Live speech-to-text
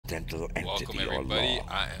transcendental Welcome entity or everybody. law?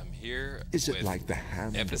 I am here. Is it with like the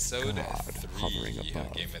hand episode of God 3 hovering of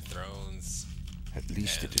above? Game of Thrones. At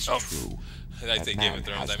least it is Oh, true. I that say man Game of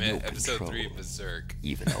Thrones. has I meant no episode control, 3 of Berserk.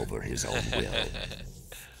 even over his own will.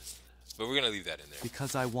 But we're gonna leave that in there.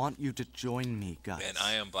 Because I want you to join me, guys. And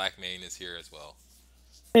iamblackmain is here as well.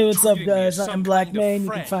 Hey, what's up, Treating me guys? as I'm some Black kind of Man. You can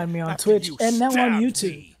friend find me on after Twitch you and now on stabbed YouTube.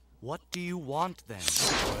 me. What do you want then?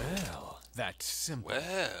 Well, that's simple.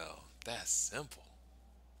 Well, that's simple.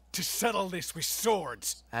 To settle this with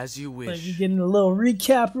swords. As you Like, wish. you getting a little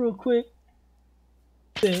recap real quick.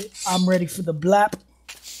 I'm ready for the blap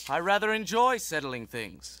I rather enjoy settling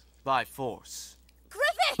things by force.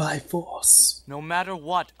 Griffith! by force. No matter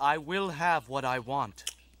what, I will have what I want.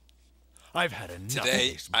 I've had enough Today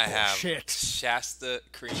of this I have bullshit. Shasta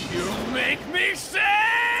cream. You make me sick!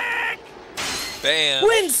 Bam!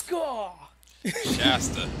 Win score!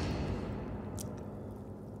 Shasta.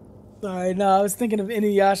 Sorry, no, I was thinking of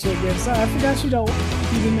Inuyasha again. Sorry, I forgot you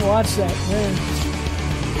didn't watch that, man.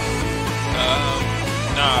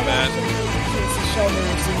 Nah, man. It's a show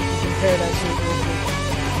mirror, so you can compare that shit real quick.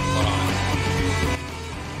 Hold on.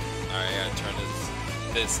 Alright, I gotta turn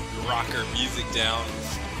this rocker music down.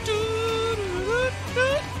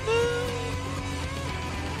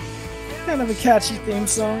 Kind of a catchy theme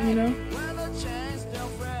song, you know?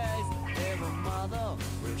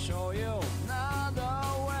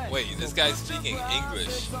 Wait, this guy's speaking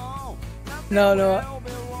English. No.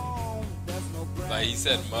 Like he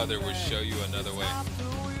said, mother will show you another way.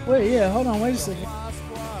 Wait, yeah, hold on, wait a second.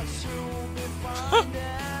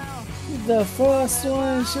 The first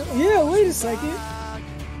one, yeah, wait a second.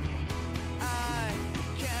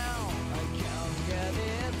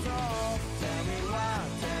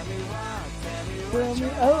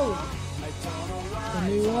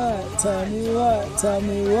 Tell me, tell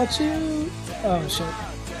me what you, oh shit.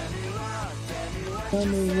 Tell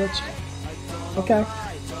me what you, okay.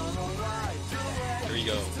 Here we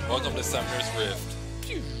go. Welcome to Summer's Rift.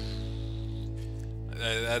 Phew.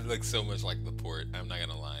 That looks so much like the port. I'm not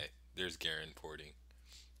gonna lie. There's Garen porting.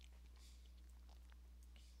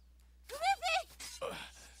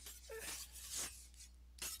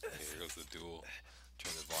 Okay, here goes the duel.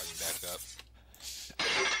 Turn the volume back up.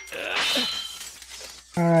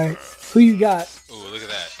 Alright, who you got? Ooh, look at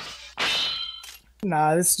that.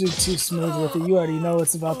 Nah, this dude too smooth with it. You already know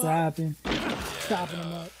what's about to happen. Yeah, Chopping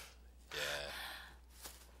him up. Yeah.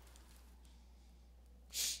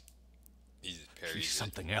 He's just parried He's it.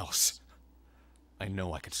 something else. I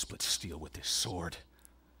know I could split steel with this sword,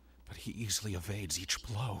 but he easily evades each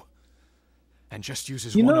blow. And just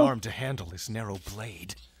uses one arm to handle his narrow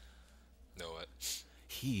blade. Know what?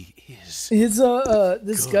 He is. His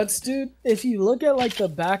this guts dude. If you look at like the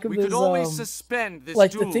back of We his could always suspend this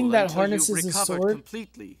like the duel thing that until harnesses you've his recovered sword,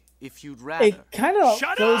 completely, if you'd rather. it kind of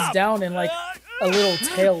Shut goes up! down in like a little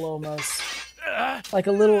tail almost, like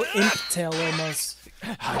a little imp tail almost.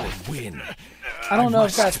 I will win. I don't know if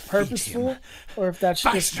must that's defeat purposeful him. or if that's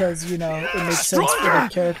just Faster! because it makes sense for the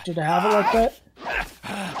character to have it like that.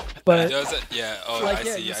 But Does it? Yeah. Oh, like, I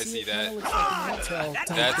yeah, see. you I see it kinda that. looks like an imp tail type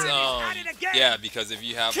That's thing. yeah, because if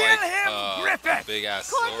you have Kill like him, a Griffith! big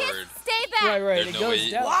ass Corcus, sword, stay back! Right. there's It no goes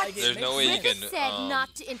way. down. Like, it There's no way you Griffith can. said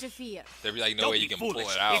not to interfere. There'd be like no Don't way be you can pull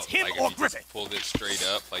foolish. it out. It's him like or if you Griffith. just pulled it straight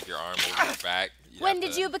up, like your arm over your back. When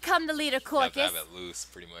did you become the leader, You have to Corcus? have it loose,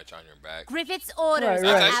 pretty much, on your back. Griffith's orders Right, are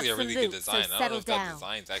That's right. actually a really good absolute, design. so I don't know settle if that down.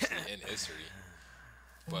 design's actually in history.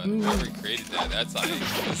 But whoever created that, that's like,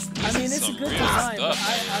 this I mean, is it's a some good real design, stuff. but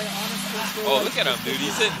I honestly feel Oh, like look at him, dude.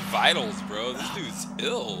 He's hitting vitals, bro. This dude's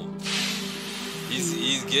ill.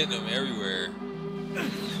 He's getting them everywhere. There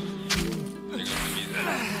goes the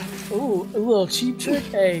music. ooh, a little cheap trick.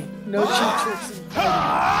 Hey, no cheap tricks in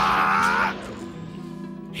fighting.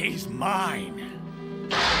 He's mine.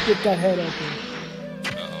 Get that head open.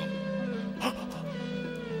 Uh-oh.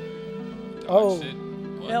 Oh, Shit.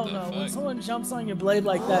 What hell the no. When fuck? someone jumps on your blade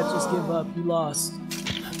like that, just give up. You lost.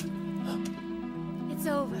 It's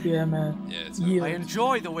over. Yeah, man. Yeah, it's Yeah. I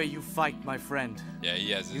enjoy the way you fight, my friend. Yeah,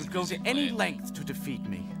 he has his You'd go to music any playing. length to defeat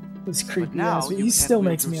me. It's But creepy now ass, but you he can't still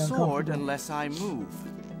wield makes me your sword uncomfortable. unless I move.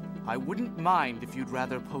 I wouldn't mind if you'd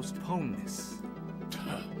rather postpone this.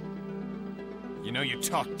 You know you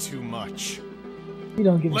talk too much. You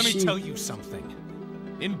don't give a Let me shit. tell you something.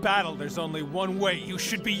 In battle, there's only one way you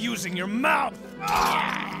should be using your mouth.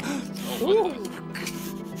 Ooh.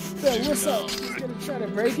 Yo, what's up? He's gonna try to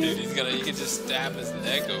break Dude, it? he can just stab his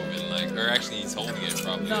neck open, like, or actually he's holding it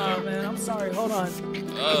probably. Nah, man. I'm sorry. Hold on. You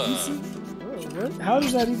see? Ugh. Oh, what? How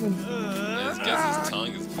does that even? I guess his tongue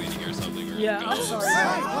is bleeding or or something. Or Yeah, a I'm gun.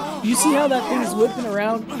 sorry. You see how that thing's whipping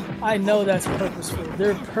around? I know that's purposeful.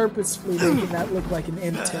 They're purposefully making that look like an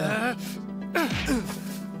imp tail.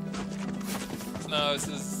 No, it's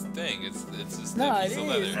this thing. It's a No, stiff it piece of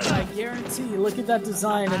is. leather. I guarantee you. Look at that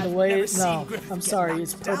design and the way it... No, I'm sorry.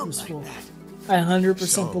 It's purposeful. I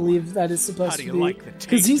 100% believe that it's supposed to be.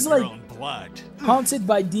 Because he's like haunted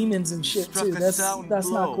by demons and shit too. That's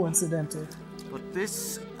not coincidental. But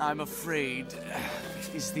this, I'm afraid,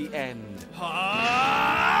 is the end.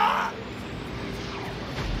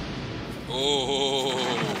 Oh,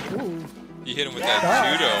 Ooh. he hit him with that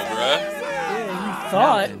judo, bruh. Yeah, you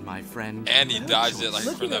thought. Then, my friend, And he dodged it like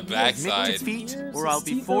Look from the at that, make backside. it feet, Ears, or I'll his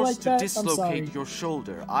be teeth are like forced to that. I'm dislocate sorry. your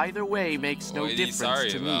shoulder. Either way makes no What is he difference sorry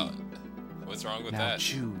to about? me. What's wrong with Now that?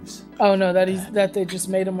 choose. Oh no, that they just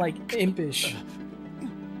made him like impish.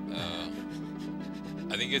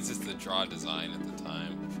 I think it's just the draw design at the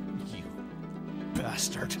time. You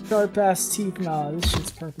bastard. Sharp ass teeth. Nah, this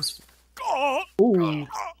shit's purposeful. Ooh,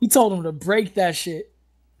 he told him to break that shit.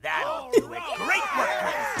 That'll do it. Great work.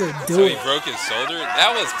 To So do he it. broke his shoulder?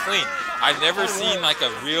 That was clean. I've never seen like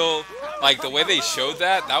a real, like the way they showed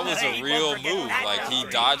that, that was a real move. Like he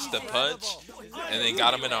dodged the punch and then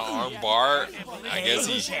got him in an arm bar. I guess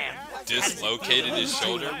he dislocated his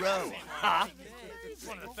shoulder.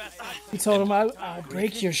 He told him, "I'll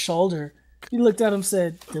break your shoulder." He looked at him, and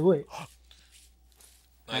said, "Do it."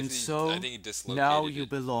 And I so, think he dislocated now it. you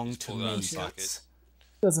belong Just to pulled it out me, of his socket. Guts.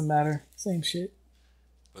 Doesn't matter. Same shit.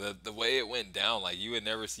 But the way it went down, like you would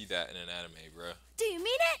never see that in an anime, bro. Do you mean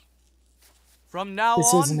it? From now This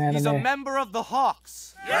is on, an he's a anime. member of the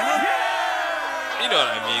Hawks. You know what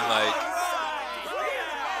I mean?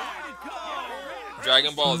 Like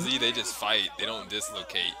Dragon Ball Z, they just fight. They don't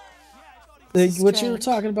dislocate. What you're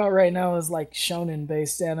talking about right now is like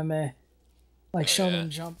shonen-based anime, like Shonen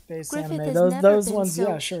Jump-based Griffith anime. has those never those been ones, so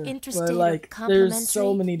yeah, sure. interested But or like, there's so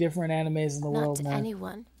complimentary. many different animes in the Not world, to man.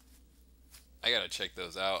 anyone. I gotta check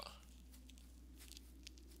those out.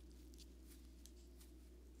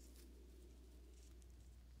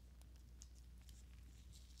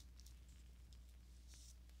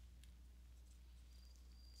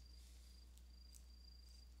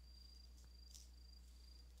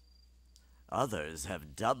 Others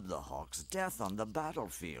have dubbed the Hawks death on the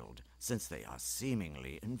battlefield, since they are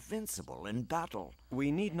seemingly invincible in battle.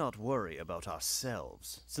 We need not worry about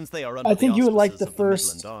ourselves, since they are under I think the you would like auspices the of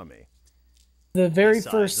first- Midland Army. The very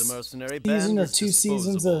Besides, first the mercenary season band or is 2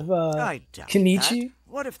 seasons disposable. of I doubt Kenichi, that.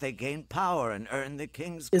 What if they gain power and earn the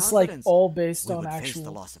king's it's like confidence? all based We on would face the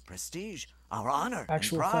actual loss of prestige, our honor,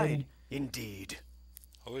 actual and pride. fighting. Indeed.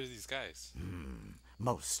 Who are these guys?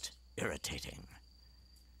 Most irritating.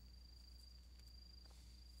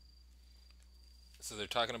 So they're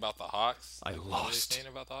talking about the Hawks? I Like, what are they lost. saying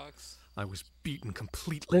about the Hawks? I was beaten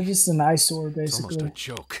completely. They're just an eyesore, It's almost a basically.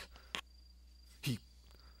 joke. He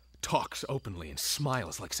talks openly and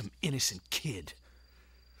smiles like some innocent kid.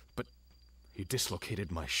 But he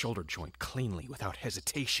dislocated my shoulder joint cleanly without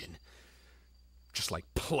hesitation. Just like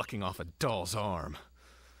plucking off a doll's arm.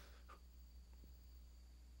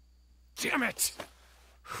 Damn it!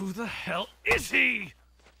 Who the hell is he?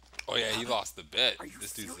 Oh yeah, he lost the bet.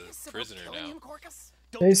 This dude's a prisoner now.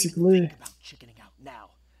 Basically. Think about chickening out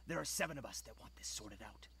now. There are 7 of us that want this sorted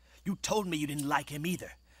out. You told me you didn't like him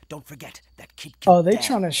either. Don't forget that kid. Oh, they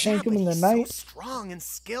trying to shank him in the he's night. So strong and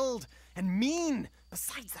skilled and mean.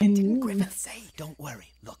 Besides that, And didn't mean. Griffith say? Don't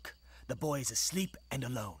worry. Look, the boy is asleep and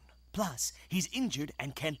alone. Plus, he's injured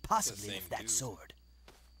and can't possibly same lift that dude. sword.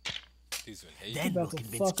 Dude's been hating. Then About we'll to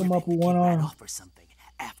convince fuck him Griffith up with to one give that arm. off or something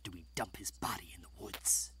after we dump his body in the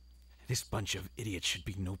woods. This bunch of idiots should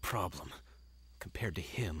be no problem. Compared to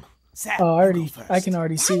him. Sam, Oh, you go I can first.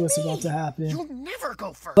 already see what's about to happen. You'll never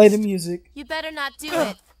go first. Play the music. You better not do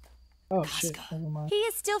it. Oh shit, never mind. He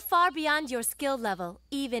is still far beyond your skill level,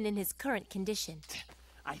 even in his current condition.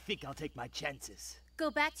 I think I'll take my chances.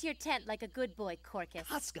 Go back to your tent like a good boy, Corcus.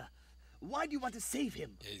 Asuka, why do you want to save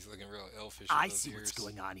him? Yeah, he's looking real elfish. I with those see ears. what's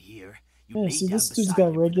going on here. Yeah, lay see, down this dude's beside got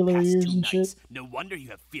him for the regular past ears 2 and shit. nights. No wonder you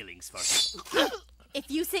have feelings for him. If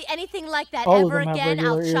you say anything like that All of ever them have again,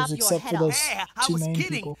 regular I'll chop ears your except head for off. those Hey, I two was main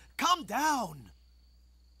kidding. people. Calm down.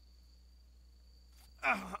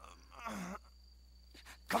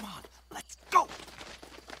 Come on, let's go.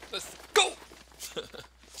 Let's go!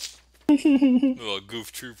 Little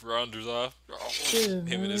goof troop rounders off. Oh,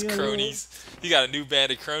 him and his yeah, cronies. He got a new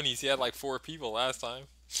band of cronies. He had like 4 people last time.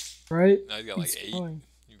 Right? Now he's got like It's 8. fine.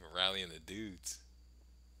 You've been rallying the dudes.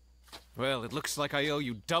 Well, it looks like I owe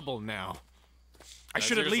you double now. I That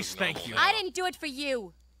should at yours least look thank noble you. now. I didn't do it for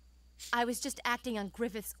you. I was just acting on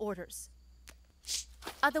Griffith's orders.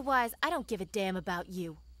 Otherwise, I don't give a damn about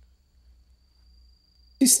you.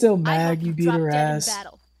 She's still I mad hope you beat drop her dead in ass.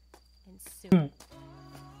 battle. And soon.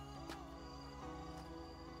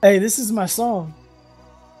 Hey, this is my song.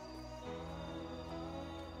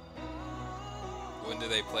 When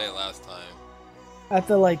did they play it last time? At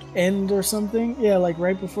the like end or something. Yeah, like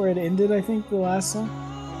right before it ended, I think, the last song.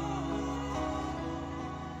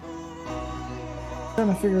 Trying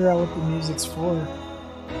to figure out what the music's for.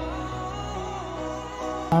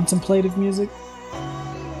 Contemplative music.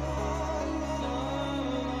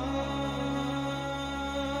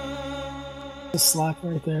 The slack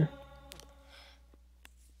right there.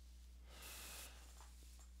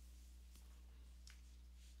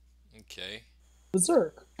 Okay.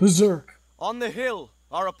 Berserk. Berserk. On the hill,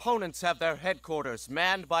 our opponents have their headquarters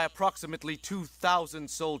manned by approximately 2,000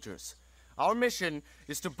 soldiers. Our mission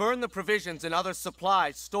is to burn the provisions and other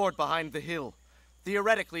supplies stored behind the hill.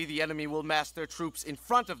 Theoretically, the enemy will mass their troops in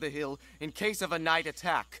front of the hill in case of a night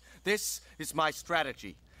attack. This is my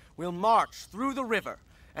strategy. We'll march through the river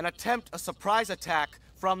and attempt a surprise attack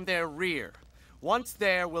from their rear. Once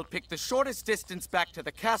there, we'll pick the shortest distance back to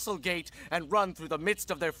the castle gate and run through the midst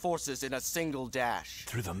of their forces in a single dash.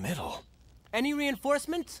 Through the middle? Any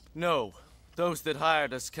reinforcements? No. Those that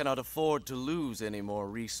hired us cannot afford to lose any more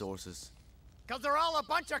resources. Because they're all a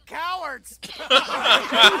bunch of cowards! The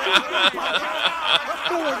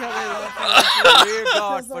rear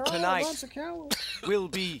guard for tonight will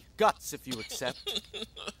be Guts, if you accept.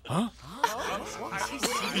 Huh?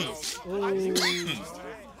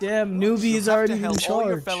 Damn, newbie's already in All your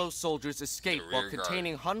charge. fellow soldiers escape while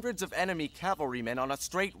containing hundreds of enemy cavalrymen on a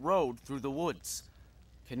straight road through the woods.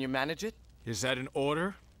 Can you manage it? Is that an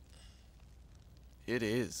order? It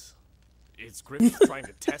is. Is Griffith trying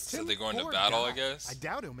to test So him? they're going to battle, I guess? I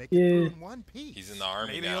doubt he'll make Yeah. it through in one piece. He's in the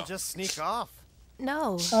army Maybe now. he'll just sneak off.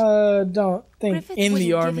 No. Don't think Griffiths in the wouldn't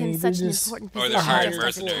give army. him They're such an just important Or position they're hired as a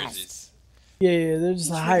mercenaries. test. yeah, they're just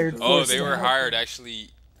a hired Oh, force they to were help. hired actually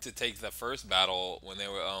to take the first battle when they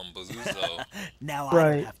were Bazuzo. Now I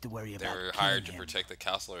Right. don't have to worry They about were hired to killing him. protect the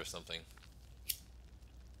castle or something.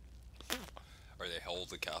 Or they hold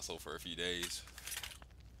the castle for a few days.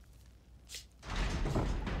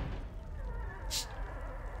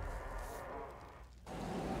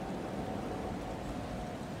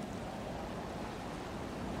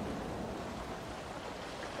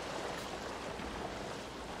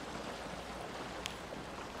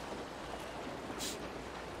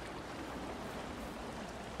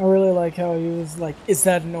 I really like how he was like, "Is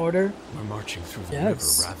that an order?" We're marching through the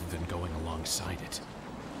Yes. river rather than going alongside it.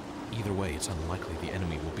 Either way, it's unlikely the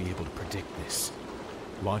enemy will be able to predict this,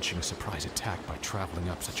 launching a surprise attack by traveling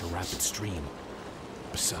up such a rapid stream.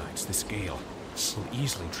 Besides, this gale will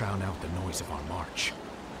easily drown out the noise of our march.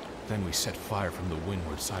 Then we set fire from the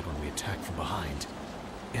windward side when we attack from behind.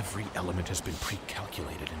 Every element has been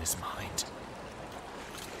pre-calculated in his mind.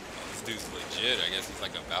 This dude's legit. I guess he's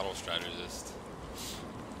like a battle strategist.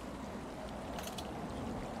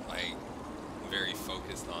 Like, very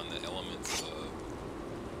focused on the elements of...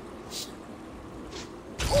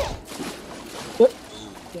 What?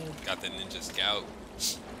 Ooh, got the ninja scout.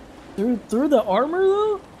 Through the armor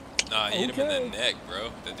though? Nah, he hit him in Okay. the neck,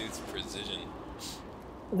 bro. That dude's precision.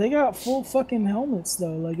 They got full fucking helmets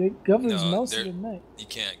though. Like it covers No, most of they're- the neck. You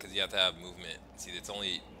can't, because you have to have movement. See, it's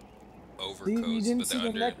only See, overcoats, you didn't but see they're the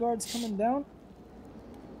under. neck guards coming down?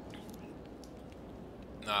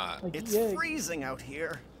 Nah, Like, It's yeah. freezing out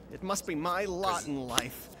here. It must be my lot in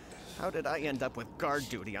life. How did I end up with guard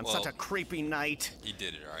duty on such Well- a creepy night? he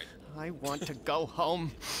did it right. I want to go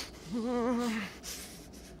home.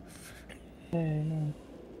 Hey, man.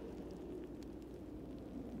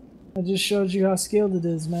 I just showed you how skilled it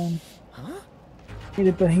is, man. Huh? Hit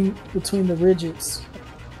it between the ridges.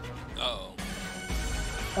 Uh-oh.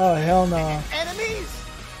 Oh, hell no. Enemies!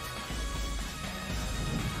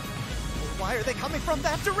 Why are they coming from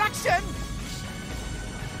that direction?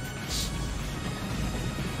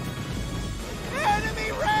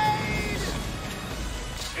 Enemy raid!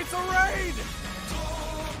 It's a raid!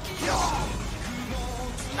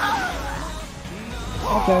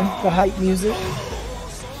 Okay, the hype music.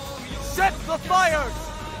 Set the fires!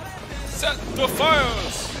 Set the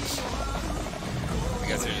fires! I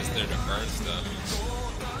guess they're just there to burn stuff.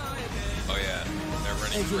 Oh yeah, they're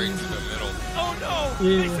running straight through the middle. Oh no!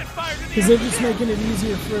 Yeah. Because they're just making it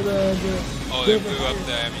easier for the Oh, they blew up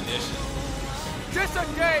the ammunition.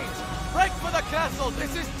 Disengage! Break for the castle!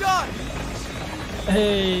 This is done!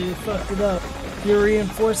 Hey, they fucked it up. Your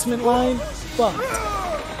reinforcement line? Fuck.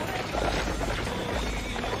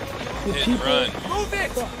 The Hit and people- run. Move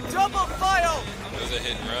it! Double fire! It was a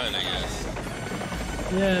hit and run, I guess.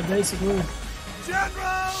 Yeah, basically.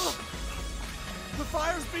 General! The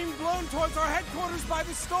fire's being blown towards our headquarters by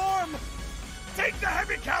the storm! Take the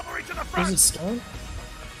heavy cavalry to the front! There's a storm?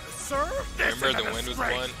 Sir? Remember the wind was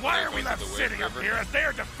blowing? Why are we left sitting up here as they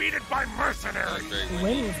are defeated by mercenaries? The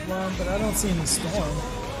wind was blowing, but I don't see any storm.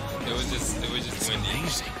 It was just windy.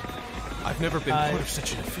 Amazing. I've never been part of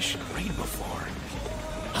such an efficient raid before.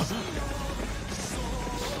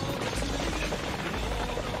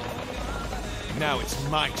 Now it's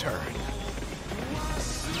my turn.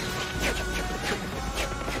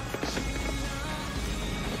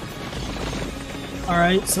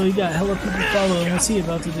 Alright, so he got hella people following. What's he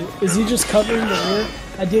about to do? Is he just covering the rear?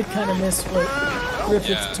 I did kind of miss what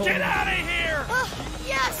Griffith told me. Get out of here!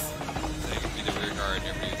 Yes!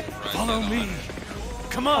 Follow me.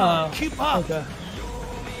 Come on, keep up. Okay.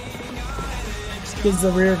 Because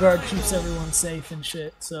the rear guard keeps everyone safe and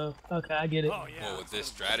shit, so, okay, I get it. Well, with this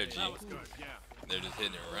strategy, they're just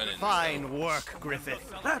hitting and running. Fine work,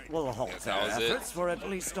 Griffith. That will halt their That was it. efforts for at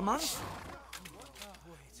least a month.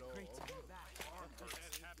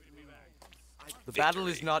 The battle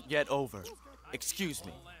is not yet over. Excuse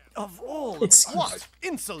me. Of all What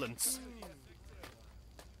insolence!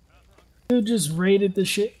 You just raided the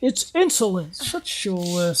shit. It's insolence. Shut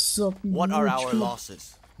your ass up. What are our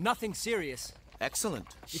losses? Nothing serious. Excellent.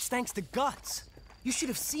 It's thanks to Guts. You should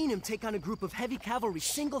have seen him take on a group of heavy cavalry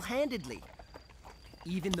single-handedly.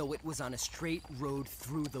 Even though it was on a straight road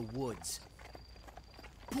through the woods.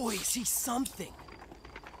 Boy, is he something.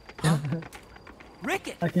 Huh?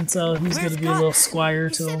 Rickett! I can tell he's gonna be a little squire You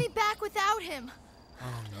to sent him. me back without him.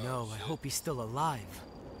 Oh no, I hope he's still alive.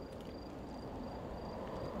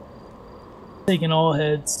 Taking all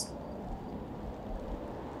heads.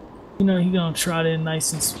 You know, he gonna trot in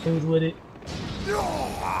nice and smooth with it.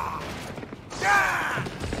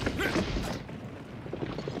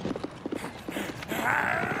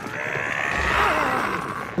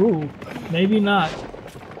 Ooh, maybe not.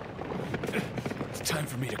 It's time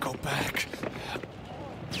for me to go back.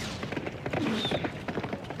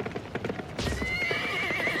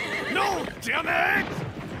 No, damn it!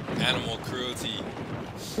 Animal cruelty,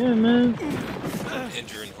 Yeah, man.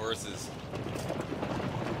 injuring horses.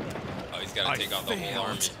 Oh, he's got to take out the whole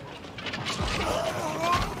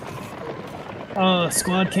army.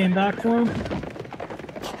 Squad came back for him?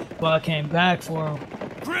 Squad came back for him.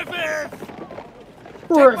 Griffith!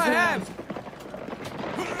 Take my hand!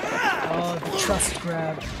 Oh, the trust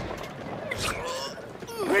grab.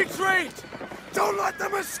 Retreat! Don't let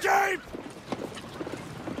them escape!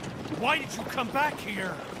 Why did you come back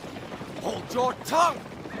here? Hold your tongue!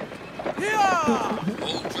 Here!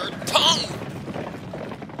 Hold your tongue!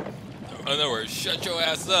 In other words, shut your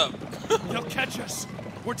ass up. They'll catch us.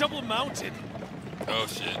 We're double mounted. Oh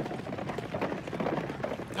shit.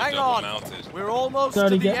 Hang Double on. mounted. We're almost Sorry,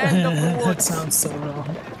 to the end of the that woods. sounds so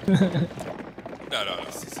wrong. No.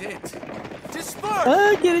 This is it. Disperse!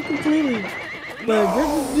 I get it completely. But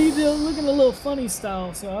Griffith's detail looking a little funny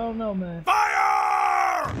style, so I don't know, man.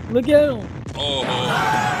 Fire! Look at him. Oh.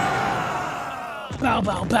 Bow,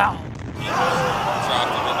 bow, bow.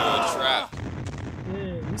 Dropped him into a trap.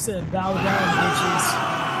 Yeah, he said bow down, bitches.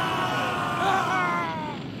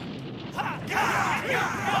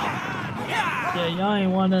 Yeah, y'all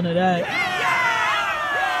ain't want none of that.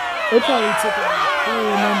 They probably took a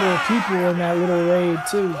full number of people in that little raid,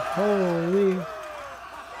 too. Holy.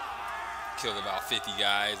 Killed about 50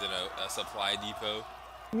 guys in a supply depot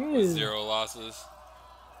Yeah. with 0 losses.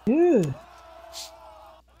 Yeah.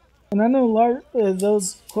 And I know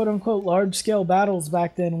those quote-unquote large-scale battles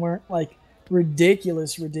back then weren't, like,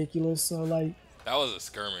 ridiculous, so, like... That was a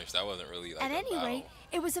skirmish. That wasn't really like At a any battle. rate,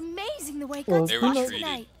 it was amazing the way Well, Guts They fought retreated.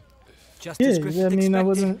 tonight. Just Yeah, as Griffith I mean, I expected,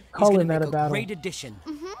 wasn't he's calling gonna that make a battle. Great addition.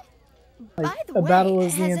 By Like, the a way, battle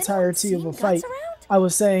is the has entirety of anyone a seen Guts fight. around? I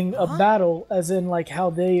was saying a battle, as in, like, how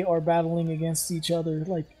they are battling against each other,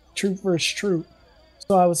 like, troop versus troop.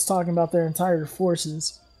 So I was talking about their entire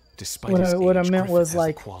forces. Despite What his I age, meant Griffith was, has the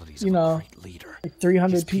like, qualities you of a know, great leader. like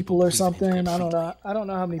 300 His people or believe in him something. I don't know. completely. I don't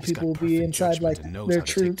know how many He's got people will be perfect inside, judgment like, and knows their how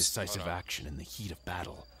to take troops. decisive action in the heat of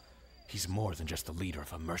battle. He's more than just the leader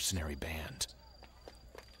of a mercenary band.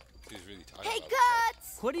 He was really talking Hey, about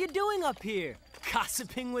Guts! What are you doing up here?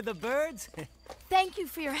 Gossiping with the birds? Thank you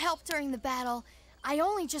for your help during the battle. I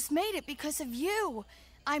only just made it because of you.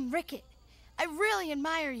 I'm Rickett. I really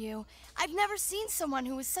admire you. I've never seen someone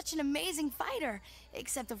who was such an amazing fighter,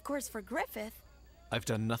 except of course for Griffith. I've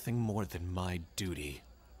done nothing more than my duty.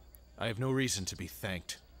 I have no reason to be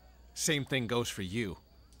thanked. Same thing goes for you.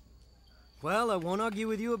 Well, I won't argue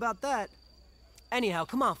with you about that. Anyhow,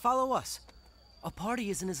 come on, follow us. A party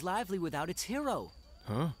isn't as lively without its hero.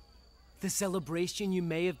 Huh? The celebration you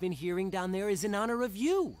may have been hearing down there is in honor of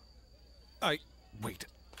you. Wait,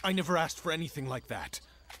 I never asked for anything like that.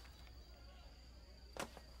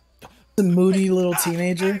 The moody little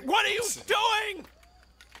teenager. What are you doing?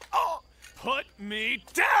 Oh, put me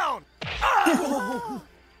down! Ah!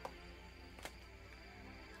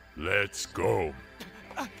 Let's go.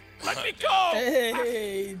 Let me go!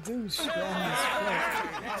 Hey, dude, strong as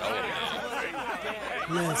fuck.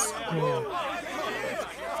 Let's go.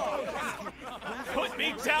 Put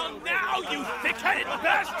me down now, you thick-headed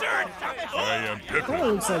bastard! I am That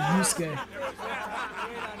looks like Yusuke.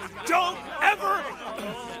 Don't ever...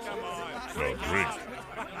 A drink.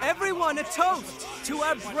 Everyone, a toast to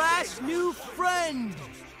our brash new friend!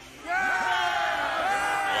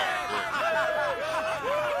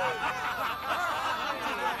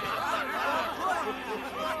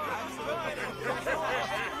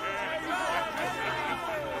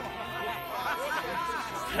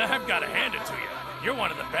 I've got to hand it to you. You're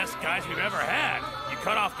one of the best guys we've ever had. You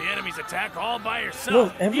cut off the enemy's attack all by yourself.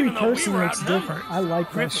 Look, every even though person we were looks outnumbered. different. I like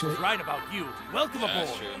that Griffith shit. was right about you. Welcome aboard.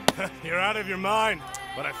 You're out of your mind,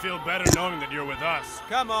 but I feel better knowing that you're with us.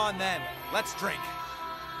 Come on, then. Let's drink.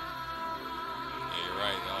 Yeah, you're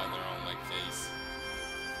right. They'll have their own like face.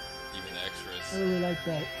 Even the extras. I really like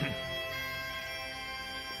that.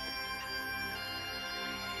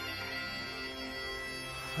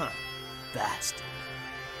 Huh. Bastard.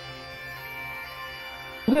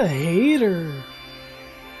 What a hater.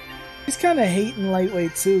 He's kind of hating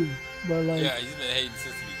lightweight too, but like. Yeah, he's been hating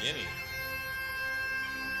since the beginning.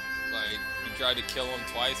 Like, he tried to kill him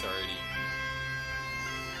twice already.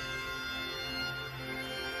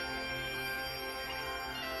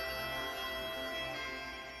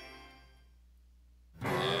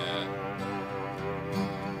 Yeah.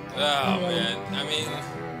 Oh, man. I mean...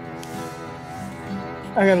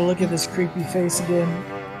 I gotta look at this creepy face again.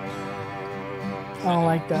 I don't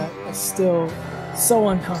like that. It's still so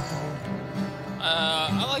uncomfortable.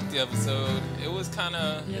 I liked the episode. It was kind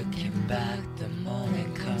of... It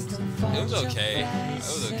was okay. It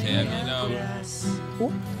was okay. I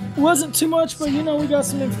mean, It wasn't too much, but you know, we got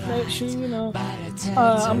some information, you know.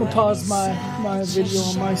 I'm gonna pause my video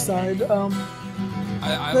on my side.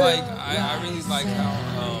 I really like how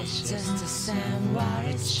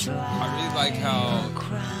I really like how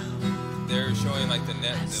they're showing like the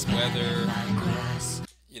weather,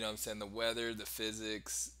 you know what I'm saying, the weather, the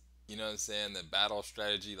physics, you know what I'm saying, the battle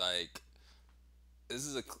strategy. Like, this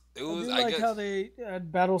is I like guess how they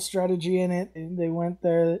had battle strategy in it, and they went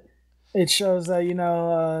there. It shows that, you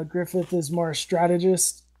know, Griffith is more a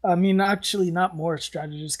strategist. I mean, actually not more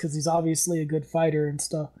strategist, because he's obviously a good fighter and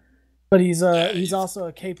stuff. But he's also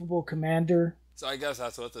a capable commander. So I guess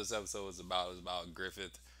that's what this episode was about. It was about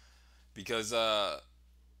Griffith, because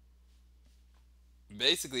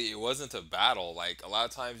basically it wasn't a battle. Like, a lot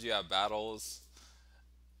of times you have battles,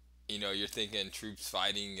 you know, you're thinking troops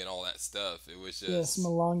fighting and all that stuff. It was just some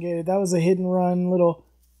elongated. That was a hit and run little.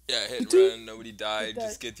 Yeah, hit and run. Nobody died.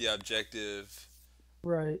 Just get the objective.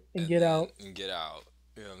 Right, and get out. And get out.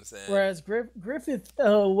 You know what I'm saying? Whereas Griffith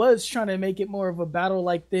was trying to make it more of a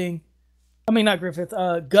battle-like thing. I mean, not Griffith.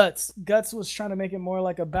 Guts. Guts was trying to make it more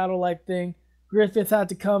like a battle-like thing. Griffith had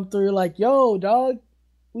to come through like, "Yo, dog,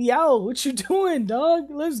 we out. What you doing, dog?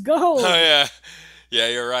 Let's go." Oh yeah, yeah,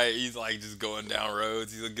 you're right. He's like just going down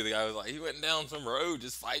roads. He's looking at the guy. Was like, he went down some road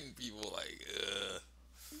just fighting people. Like,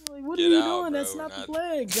 like, what are you doing? Bro. That's not the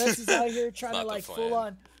plan. Guts is out here trying to like full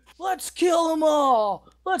on. Let's kill them all.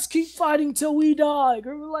 Let's keep fighting till we die.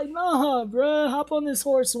 We're like, nah, bruh. Hop on this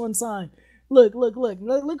horse one time. Look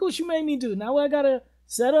what you made me do. Now I gotta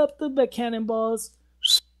set up the cannonballs.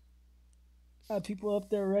 Got people up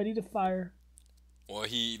there ready to fire. Well,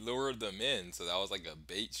 he lured them in, so that was like a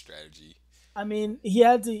bait strategy. I mean, he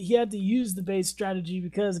had to use the bait strategy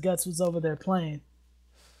because Guts was over there playing.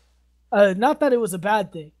 Not that it was a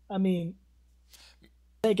bad thing. I mean,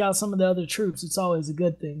 take out some of the other troops, it's always a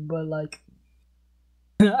good thing. But like,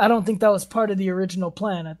 I don't think that was part of the original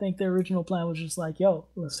plan. I think the original plan was just like, yo,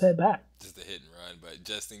 let's head back. Just a hit and run, but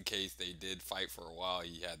just in case they did fight for a while,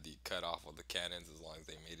 he had the cut off of the cannons as long as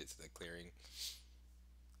they made it to the clearing.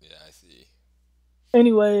 Yeah, I see.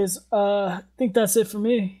 Anyways, I think that's it for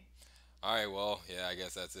me. All right, well, yeah, I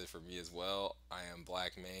guess that's it for me as well. I am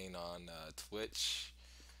iamblackmain on Twitch.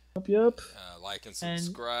 Yep. Like and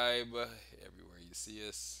subscribe everywhere you see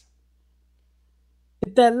us.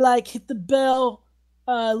 Hit that like, hit the bell,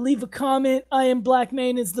 leave a comment.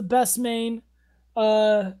 iamblackmain is the best main.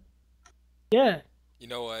 Yeah. You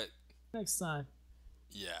know what? Next time.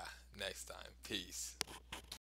 Yeah, next time. Peace.